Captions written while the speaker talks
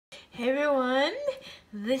Hey everyone,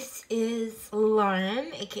 this is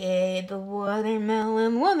Lauren, aka the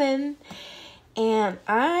Watermelon Woman, and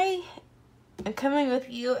I am coming with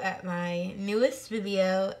you at my newest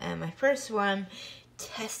video and my first one,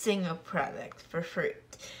 testing a product for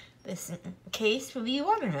fruit. This case will be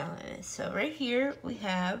watermelon. So right here we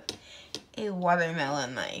have a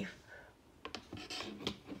watermelon knife.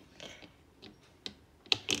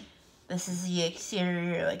 This is the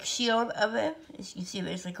exterior shield of it. As you can see,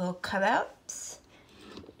 there's little cutouts,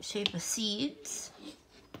 shape of seeds.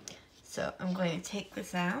 So I'm going to take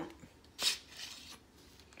this out.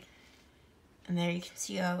 And there you can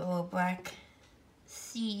see all the little black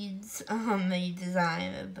seeds on the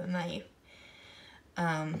design of the knife.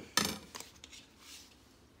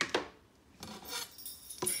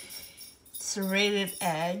 Serrated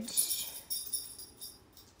edge.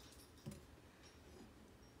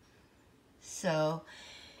 So,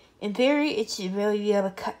 in theory, it should really be able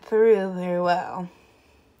to cut through very well.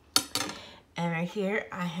 And right here,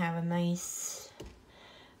 I have a nice,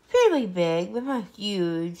 fairly big, but not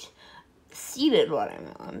huge, seeded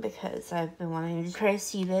watermelon, because I've been wanting to try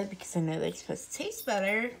seeded because I know they're supposed to taste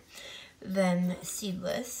better than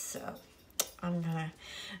seedless. So, I'm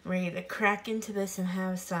ready to crack into this and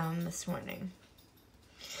have some this morning.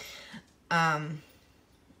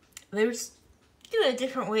 There's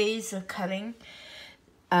different ways of cutting.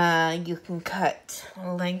 You can cut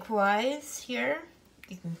lengthwise here.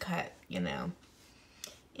 You can cut, in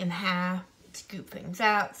half, scoop things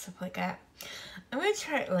out, stuff like that. I'm going to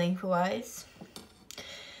try it lengthwise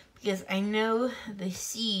because I know the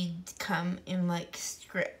seeds come in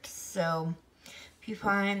strips. So if you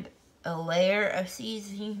find a layer of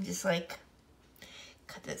seeds, you can just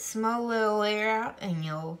cut that small little layer out and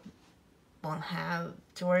you won't have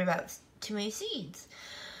to worry about too many seeds.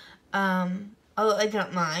 Although I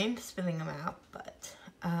don't mind spitting them out, but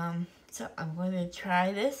so I'm going to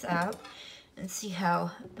try this out and see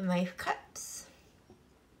how the knife cuts.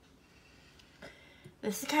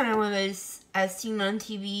 This is kind of one of those as seen on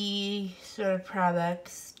TV sort of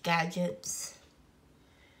products, gadgets.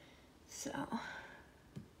 So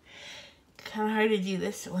kind of hard to do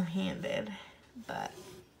this one-handed, but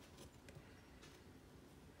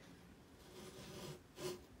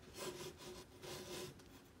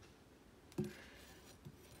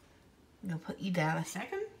I'm gonna put you down a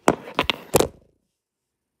second.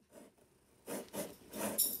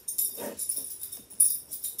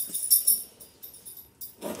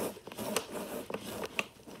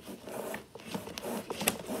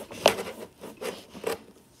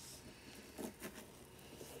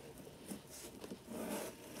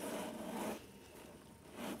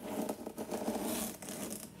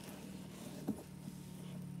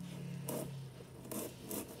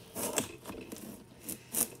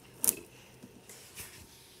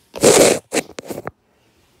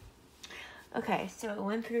 Okay, so it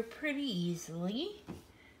went through pretty easily.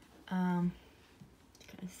 Kind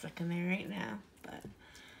of stuck in there right now, but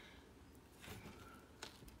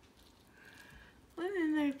went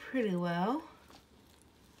in there pretty well.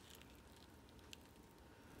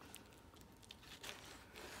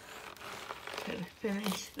 Try to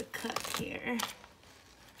finish the cut here.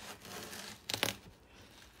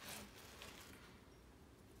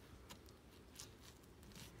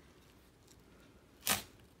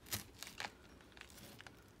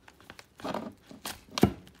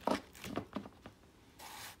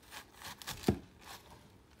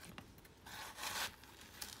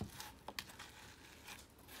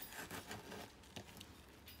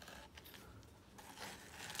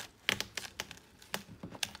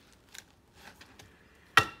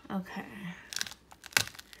 Okay.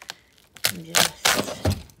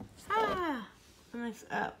 Just mess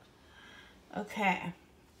up. Okay.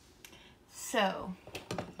 So,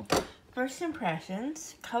 first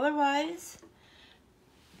impressions, color-wise,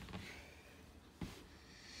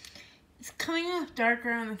 it's coming off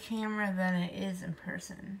darker on the camera than it is in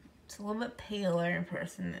person. It's a little bit paler in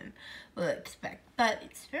person than what I expect, but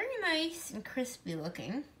it's very nice and crispy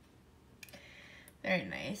looking. Very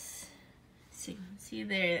nice. So you can see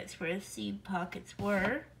there, that's where the seed pockets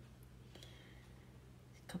were.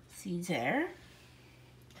 A couple seeds there.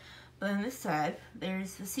 But on this side,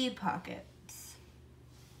 there's the seed pockets.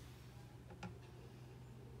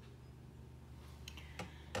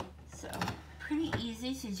 So, pretty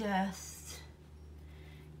easy to just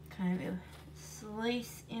kind of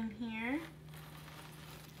slice in here.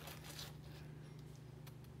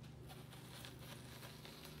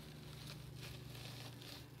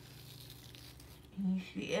 And you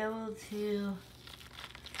should be able to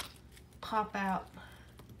pop out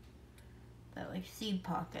that seed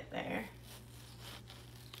pocket there.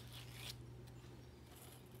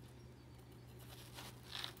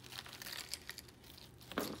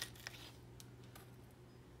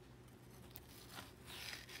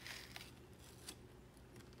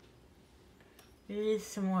 There is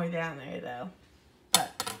some more down there though,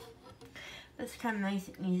 but that's kind of nice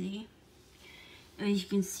and easy. And as you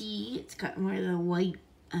can see, it's got more of the white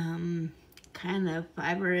kind of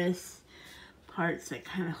fibrous parts that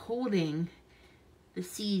kind of holding the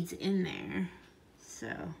seeds in there.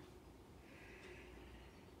 So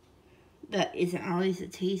that isn't always the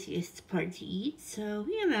tastiest part to eat. So,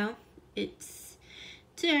 you know, it's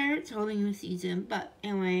there, it's holding the seeds in. But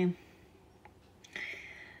anyway,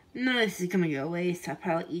 none of this is gonna go away, so I'll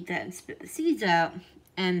probably eat that and spit the seeds out.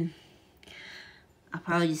 And I'll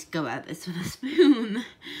probably just go at this with a spoon,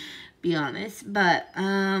 be honest. But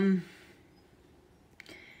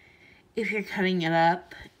if you're cutting it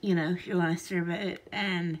up, you know, if you want to serve it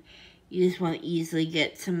and you just want to easily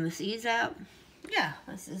get some of the seeds out, yeah,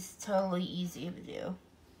 this is totally easy to do.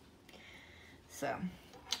 So,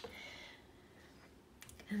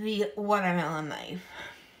 the watermelon knife.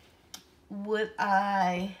 Would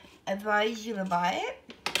I advise you to buy it?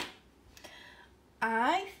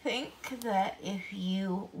 I think that if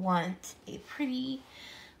you want a pretty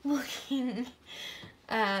looking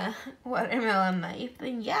watermelon knife,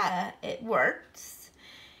 then yeah, it works.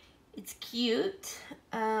 It's cute.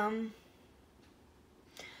 But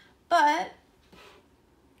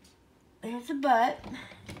there's a but.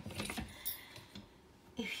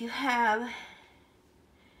 If you have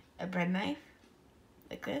a bread knife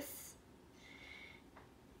like this,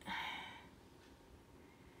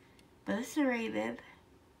 both serrated,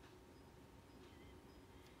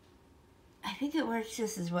 I think it works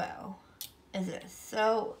just as well as this.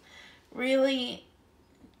 So really,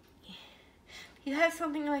 if you have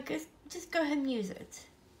something like this, just go ahead and use it.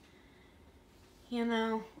 You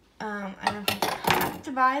know, I don't think you have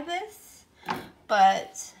to buy this,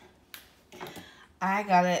 but I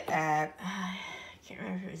got it at, I can't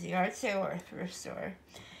remember if it was a yard sale or a thrift store.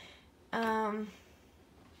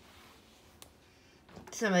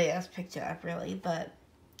 Somebody else picked it up, really, but,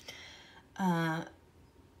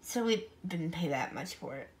 so we didn't pay that much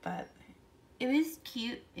for it, but it is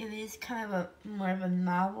cute. It is kind of more of a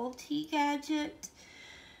novelty gadget,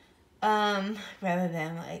 rather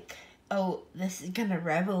than like, oh, this is gonna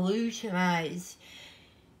revolutionize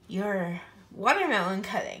your watermelon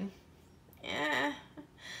cutting. Yeah,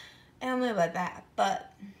 I don't know about that,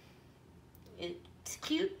 but it's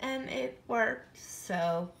cute and it works.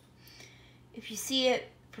 So if you see it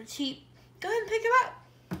for cheap, go ahead and pick it up.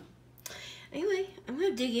 Anyway, I'm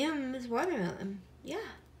gonna dig in this watermelon. Yeah.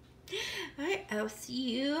 Alright, I'll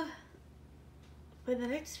see you for the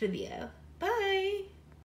next video. Bye.